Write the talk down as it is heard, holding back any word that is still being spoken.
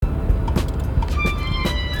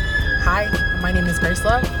My name is Grace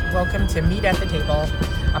Love. Welcome to Meet at the Table,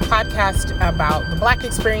 a podcast about the Black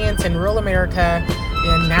experience in rural America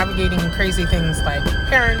in navigating crazy things like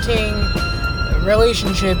parenting,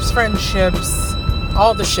 relationships, friendships,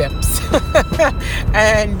 all the ships,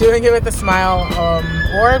 and doing it with a smile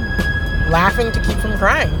or laughing to keep from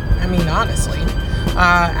crying. I mean, honestly.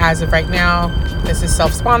 As of right now, this is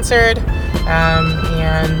self-sponsored,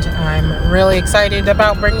 and I'm really excited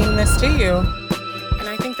about bringing this to you. And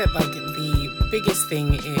I think that the biggest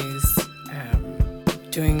thing is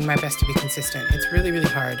doing my best to be consistent. It's really, really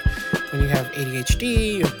hard when you have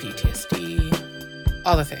ADHD or PTSD,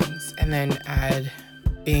 all the things, and then add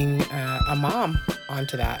being a mom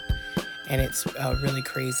onto that. And it's a really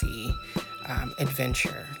crazy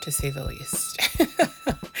adventure, to say the least.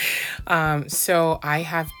 So I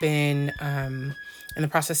have been in the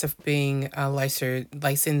process of being a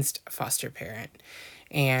licensed foster parent.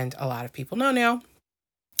 And a lot of people know now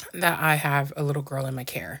that I have a little girl in my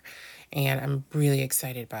care. And I'm really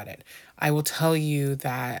excited about it. I will tell you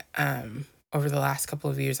that over the last couple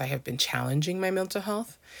of years, I have been challenging my mental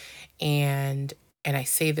health. And I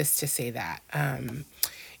say this to say that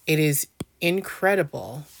it is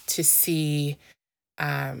incredible to see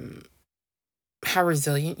how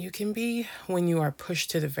resilient you can be when you are pushed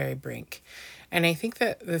to the very brink. And I think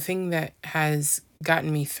that the thing that has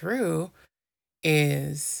gotten me through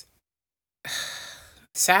is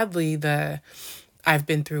sadly the I've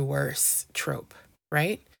been through worse trope,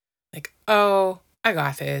 right? Like, oh, I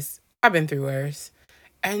got this. I've been through worse.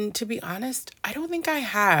 And to be honest, I don't think I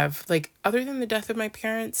have. Like, other than the death of my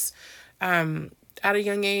parents at a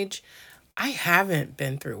young age, I haven't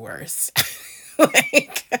been through worse.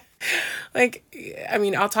 like, I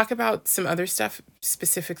mean, I'll talk about some other stuff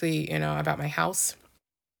specifically, about my house,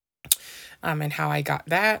 and how I got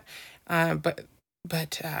that. But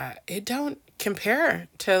it don't compare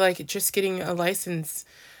to like just getting a license,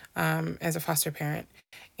 as a foster parent.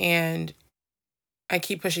 And I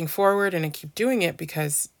keep pushing forward and I keep doing it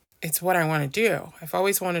because it's what I want to do. I've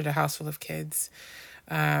always wanted a house full of kids.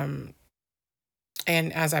 And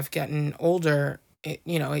as I've gotten older,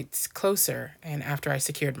 it's closer. And after I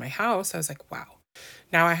secured my house, I was like, wow,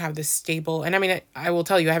 now I have this stable. And I mean, I will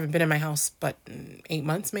tell you, I haven't been in my house, but 8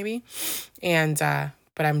 months maybe. And,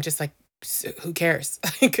 but I'm just like, who cares?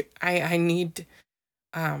 Like, I need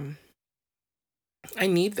this,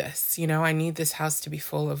 I need this house to be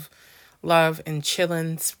full of love and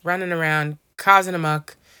chillins, running around, causing a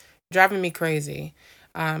muck, driving me crazy.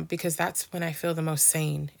 Because that's when I feel the most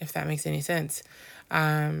sane, if that makes any sense.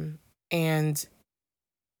 And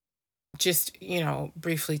just,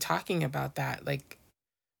 briefly talking about that, like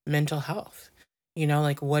mental health,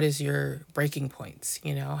 like what is your breaking points?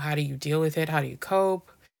 How do you deal with it? How do you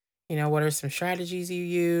cope? What are some strategies you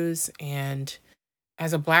use? And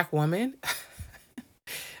as a Black woman,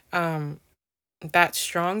 that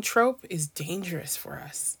strong trope is dangerous for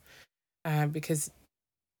us, because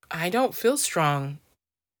I don't feel strong,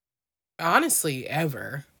 honestly,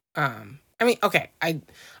 ever. I mean, okay, I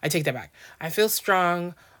take that back. I feel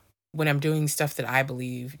strong when I'm doing stuff that I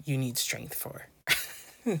believe you need strength for.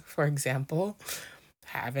 For example,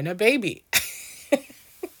 having a baby.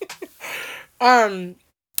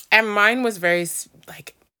 And mine was very,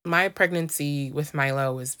 like, my pregnancy with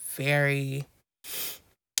Milo was it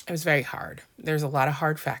was very hard. There's a lot of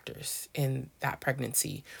hard factors in that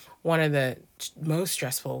pregnancy. One of the most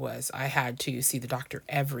stressful was I had to see the doctor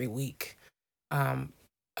every week,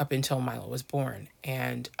 up until Milo was born.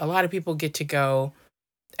 And a lot of people get to go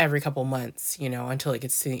every couple months, until it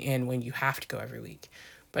gets to the end when you have to go every week.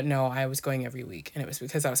 But no, I was going every week, and it was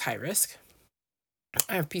because I was high risk.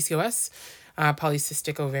 I have PCOS,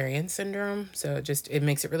 polycystic ovarian syndrome. So it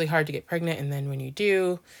makes it really hard to get pregnant. And then when you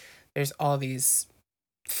do, there's all these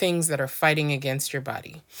things that are fighting against your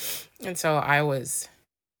body. And so I was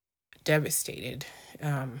devastated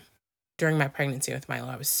during my pregnancy with Milo.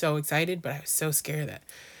 I was so excited, but I was so scared that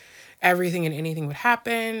everything and anything would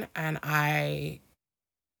happen. And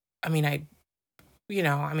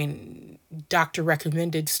doctor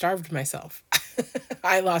recommended starved myself.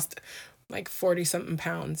 I lost like 40 something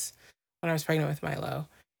pounds when I was pregnant with Milo.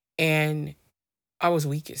 And I was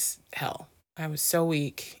weak as hell. I was so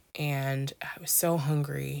weak and I was so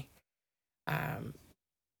hungry.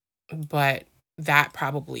 But that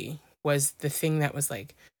probably was the thing that was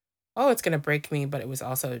like, oh, it's going to break me. But it was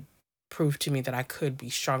also proof to me that I could be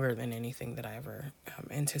stronger than anything that I ever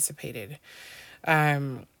anticipated.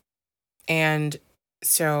 And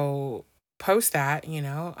so post that,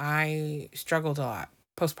 I struggled a lot.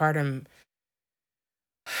 Postpartum,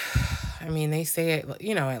 I mean, they say it,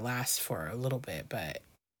 it lasts for a little bit, but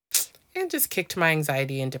it just kicked my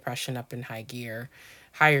anxiety and depression up in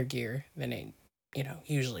higher gear than it,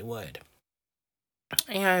 usually would.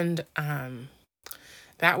 And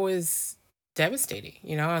that was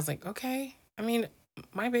devastating. I was like, okay. I mean,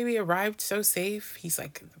 my baby arrived so safe. He's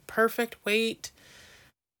like the perfect weight.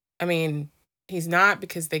 I mean, he's not,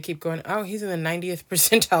 because they keep going, oh, he's in the 90th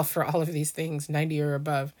percentile for all of these things, 90 or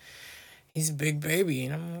above. He's a big baby.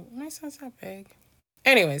 And I'm like, my son's not big.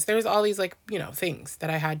 Anyways, there's all these like, things that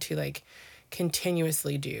I had to like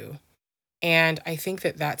continuously do. And I think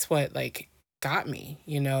that that's what like got me,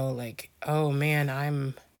 like, oh man,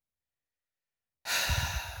 I'm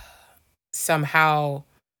somehow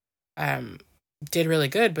um did really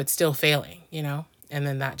good but still failing, And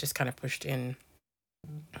then that just kind of pushed in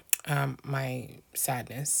my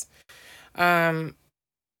sadness. Um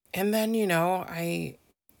and then, I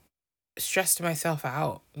stressed myself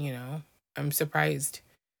out. I'm surprised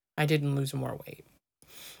I didn't lose more weight.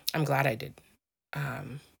 I'm glad I did.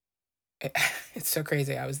 Um it, it's so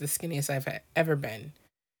crazy. I was the skinniest I've ever been.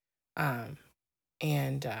 Um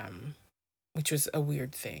and which was a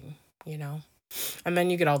weird thing, you know? And then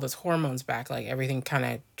you get all those hormones back, like everything kind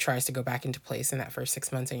of tries to go back into place in that first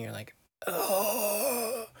 6 months, and you're like,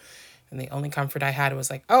 oh. And the only comfort I had was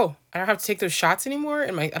like, oh, I don't have to take those shots anymore,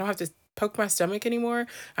 and I don't have to poke my stomach anymore.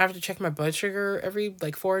 I have to check my blood sugar every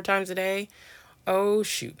like 4 times a day. Oh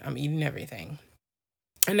shoot, I'm eating everything.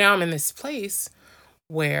 And now I'm in this place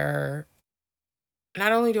where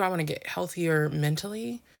not only do I want to get healthier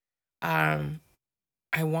mentally, um,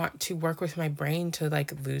 I want to work with my brain to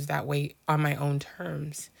like lose that weight on my own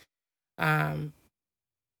terms. Um,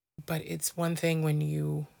 but it's one thing when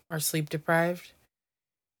you are sleep deprived,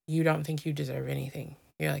 you don't think you deserve anything.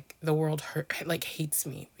 You're like, the world like hates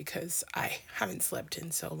me because I haven't slept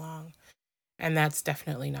in so long. And that's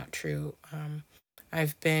definitely not true.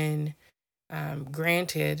 I've been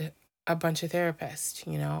granted a bunch of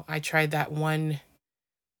therapists. I tried that one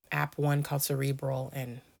called Cerebral,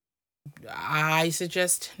 and I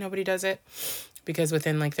suggest nobody does it because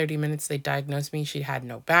within like 30 minutes they diagnosed me. She had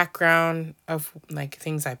no background of like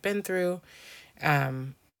things I've been through.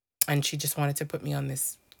 Um, and she just wanted to put me on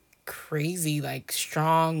this crazy, like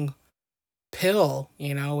strong pill,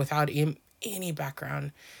 without any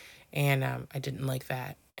background. And I didn't like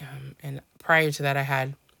that. And prior to that, I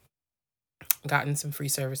had gotten some free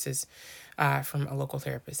services from a local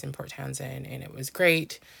therapist in Port Townsend, and it was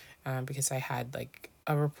great because I had like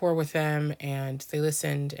a rapport with them and they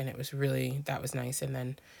listened, and that was nice. And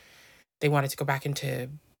then they wanted to go back into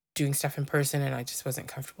doing stuff in person, and I just wasn't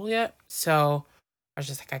comfortable yet. So I was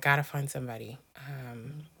just like, I gotta find somebody.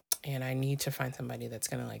 And I need to find somebody that's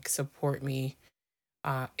gonna like support me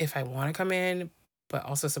if I want to come in, but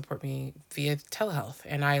also support me via telehealth.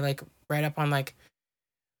 And I like read up on like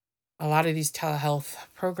a lot of these telehealth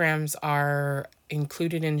programs are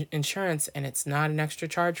included in insurance, and it's not an extra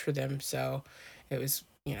charge for them. So it was,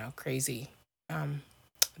 crazy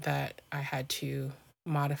that I had to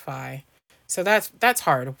modify. So that's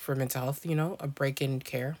hard for mental health, a break in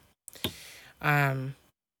care. Um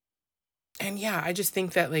and yeah, I just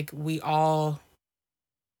think that like we all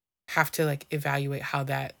have to like evaluate how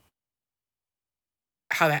that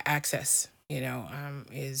access,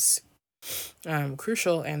 is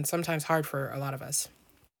crucial and sometimes hard for a lot of us,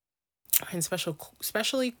 and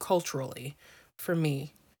especially culturally. For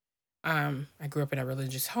me, I grew up in a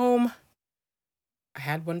religious home. I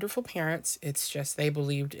had wonderful parents. It's just they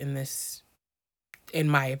believed in this, in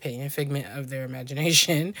my opinion, figment of their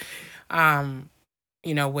imagination, um,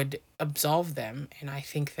 would absolve them. And I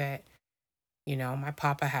think that, my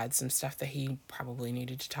papa had some stuff that he probably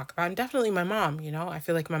needed to talk about. And definitely my mom, I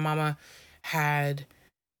feel like my mama had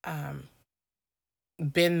um,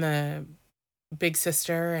 been the big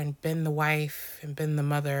sister and been the wife and been the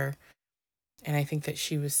mother. And I think that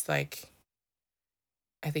she was like,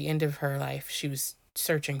 at the end of her life, she was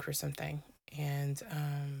searching for something. And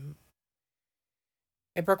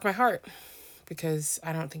it broke my heart because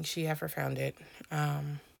I don't think she ever found it.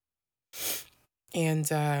 Um, and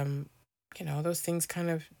those things kind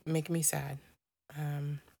of make me sad.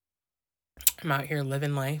 Um, I'm out here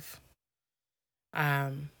living life.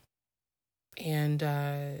 Um, and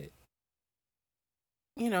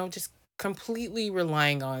just completely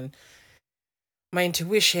relying on my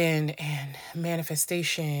intuition and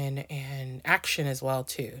manifestation and action as well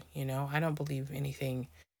too. I don't believe anything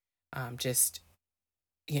just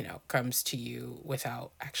comes to you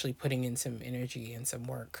without actually putting in some energy and some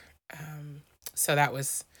work. So that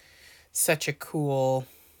was such a cool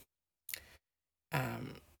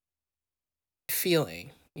um,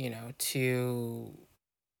 feeling, to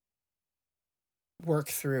work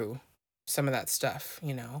through some of that stuff.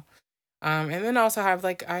 And then also have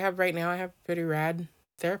like I have right now I have pretty rad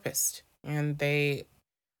therapist, and they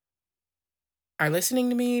are listening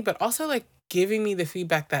to me, but also like giving me the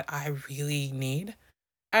feedback that I really need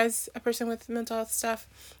as a person with mental health stuff.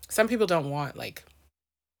 Some people don't want like,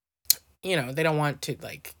 they don't want to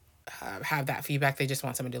like have that feedback. They just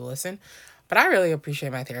want somebody to listen. But I really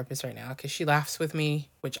appreciate my therapist right now because she laughs with me,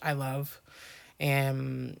 which I love,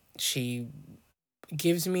 and she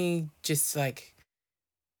gives me just like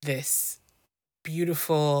this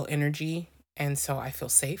beautiful energy, and so I feel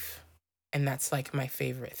safe. And that's like my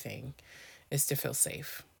favorite thing, is to feel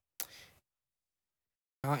safe.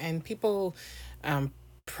 And people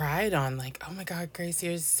pride on like, oh my god, Grace,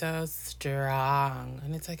 you're so strong.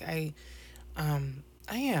 And it's like I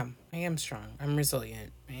am strong. I'm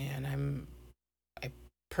resilient, and I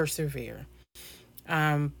persevere.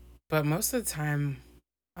 um but most of the time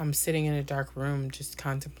I'm sitting in a dark room just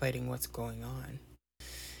contemplating what's going on.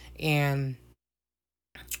 And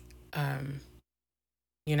um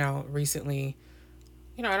recently,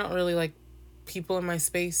 I don't really like people in my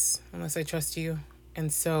space unless I trust you.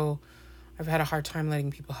 And so I've had a hard time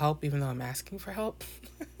letting people help, even though I'm asking for help.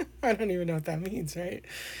 I don't even know what that means, right?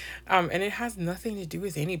 And it has nothing to do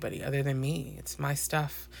with anybody other than me. It's my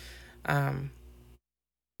stuff. Um,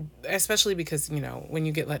 Especially because, when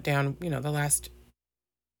you get let down, the last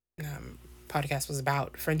um, podcast was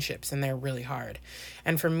about friendships, and they're really hard.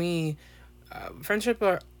 And for me,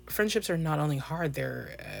 friendships are not only hard,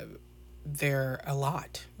 they're a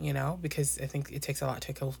lot, because I think it takes a lot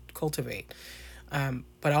to cultivate.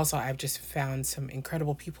 But also, I've just found some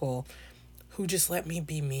incredible people who just let me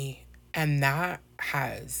be me. And that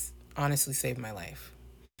has honestly saved my life.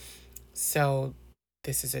 So,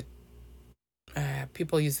 this is a,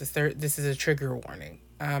 people use this is a trigger warning.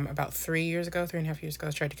 About 3 years ago, 3.5 years ago,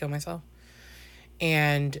 I tried to kill myself.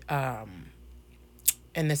 And,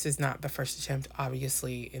 and this is not the first attempt,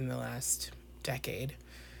 obviously, in the last decade.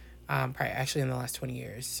 Probably actually in the last 20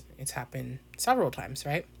 years. It's happened several times,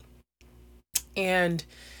 right? And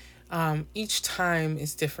each time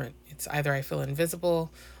is different. It's either I feel invisible,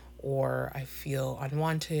 or I feel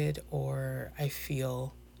unwanted, or I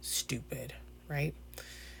feel stupid, right?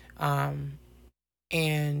 Um,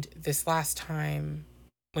 and this last time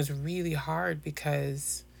was really hard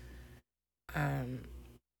because um,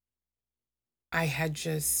 I had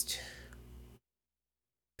just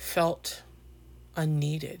felt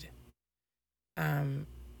unneeded. Um,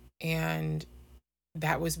 and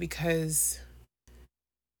that was because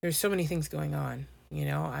there's so many things going on.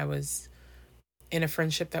 I was in a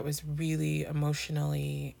friendship that was really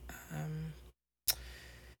emotionally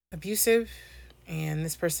abusive, and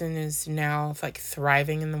this person is now like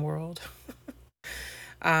thriving in the world.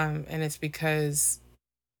 And it's because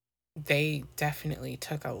they definitely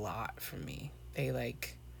took a lot from me.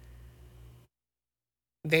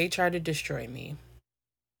 They tried to destroy me.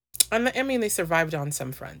 And I mean, they survived on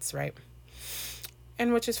some fronts, right?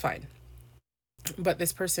 And which is fine. But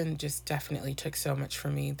this person just definitely took so much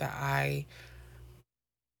from me that I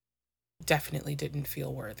definitely didn't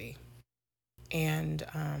feel worthy. And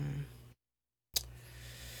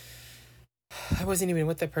I wasn't even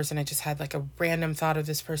with the person. I just had like a random thought of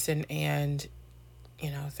this person. And,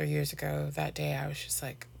 3 years ago, that day, I was just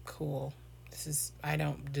like, cool. I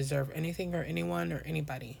don't deserve anything or anyone or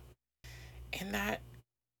anybody. And that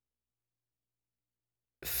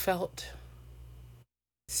felt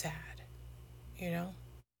sad, you know?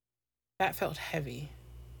 That felt heavy.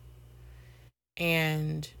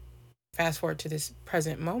 And fast forward to this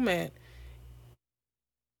present moment,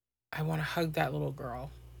 I want to hug that little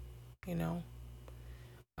girl, you know?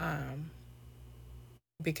 Um,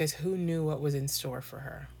 because who knew what was in store for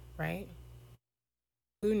her, right?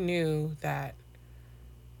 Who knew that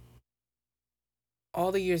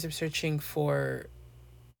all the years of searching for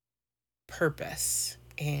purpose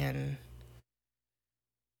and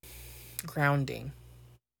grounding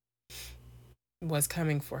was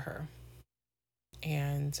coming for her?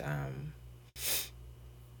 And,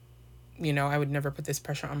 I would never put this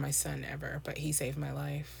pressure on my son ever, but he saved my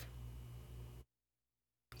life.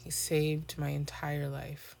 He saved my entire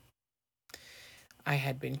life. I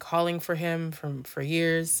had been calling for him for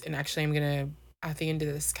years, and actually, I'm gonna at the end of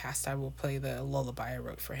this cast, I will play the lullaby I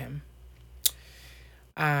wrote for him.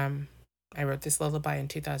 I wrote this lullaby in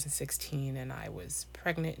 2016, and I was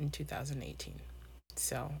pregnant in 2018.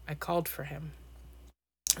 So I called for him,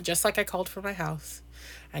 just like I called for my house.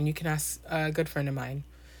 And you can ask a good friend of mine.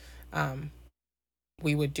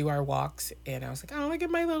 We would do our walks, and I was like, "I want to get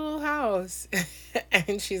my little house,"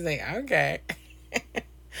 and she's like, "Okay."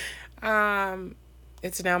 um,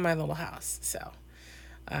 it's now my little house. So,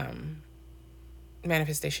 um,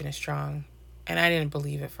 manifestation is strong. And I didn't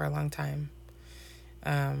believe it for a long time.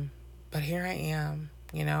 But here I am,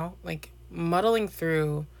 like muddling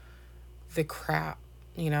through the crap,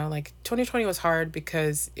 like 2020 was hard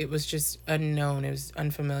because it was just unknown, it was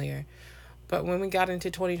unfamiliar. But when we got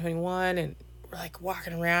into 2021 and we're like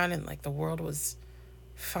walking around and like the world was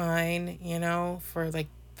fine, for like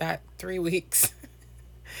that 3 weeks.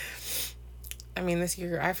 I mean, this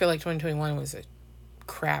year, I feel like 2021 was a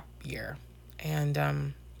crap year. And,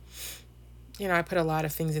 I put a lot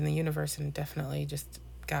of things in the universe and definitely just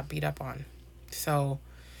got beat up on. So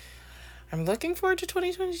I'm looking forward to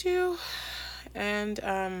 2022. And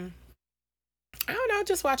I don't know,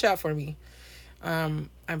 just watch out for me.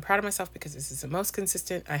 I'm proud of myself because this is the most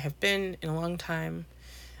consistent I have been in a long time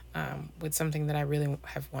with something that I really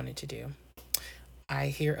have wanted to do. I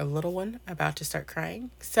hear a little one about to start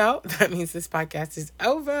crying. So that means this podcast is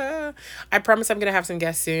over. I promise I'm going to have some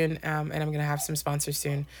guests soon, and I'm going to have some sponsors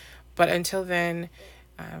soon. But until then,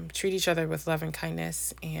 treat each other with love and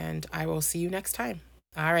kindness, and I will see you next time.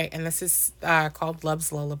 All right, and this is called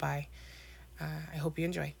Love's Lullaby. I hope you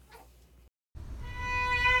enjoy.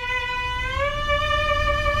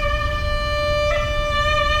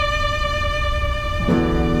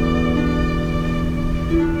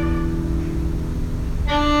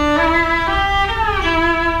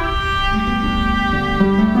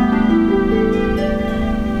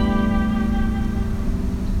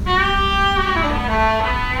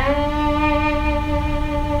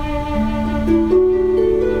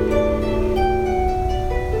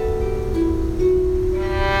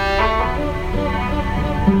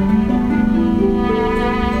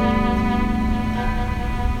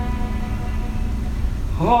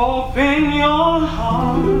 Open your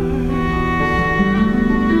heart,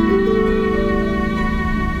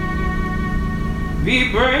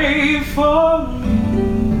 be brave for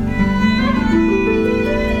me.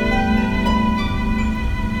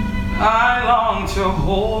 I long to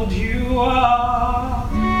hold you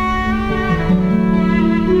up.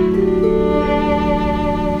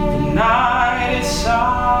 The night is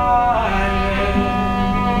silent.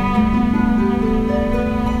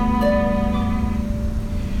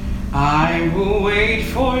 I will wait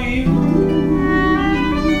for you,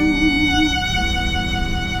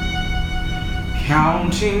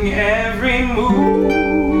 counting every move.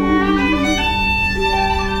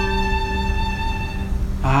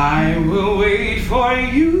 I will wait for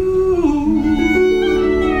you,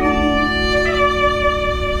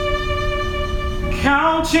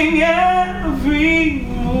 counting every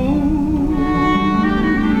move.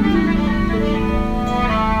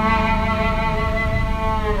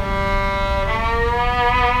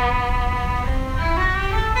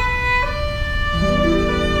 Counting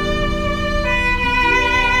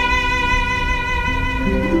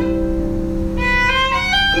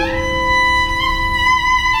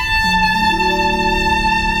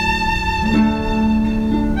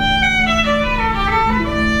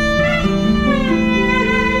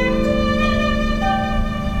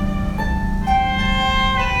every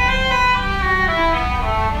moment,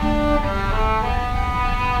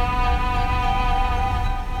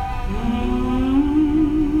 I will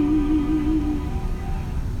wait for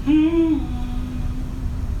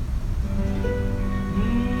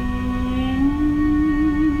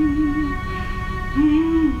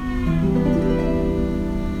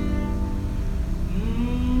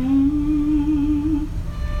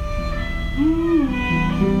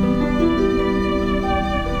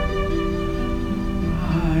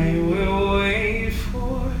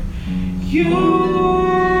you,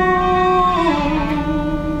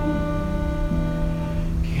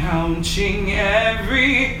 counting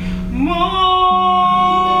every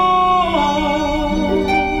moment,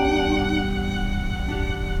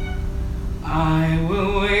 I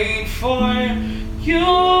will wait for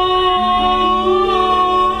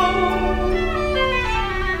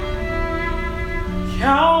you,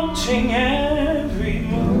 counting every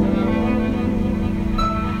moment,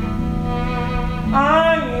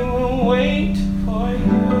 I will wait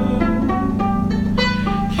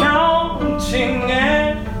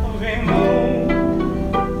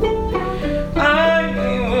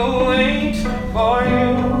for you,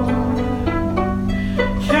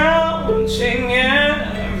 counting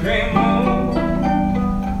every moment,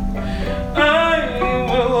 I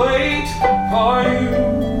will wait for you,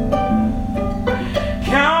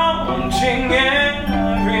 counting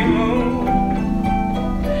every moment,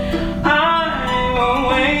 I will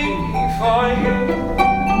wait for you,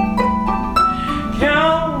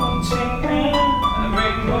 counting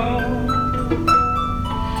every moment,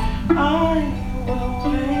 I will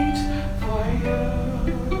wait for you.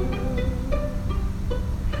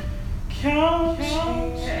 Couch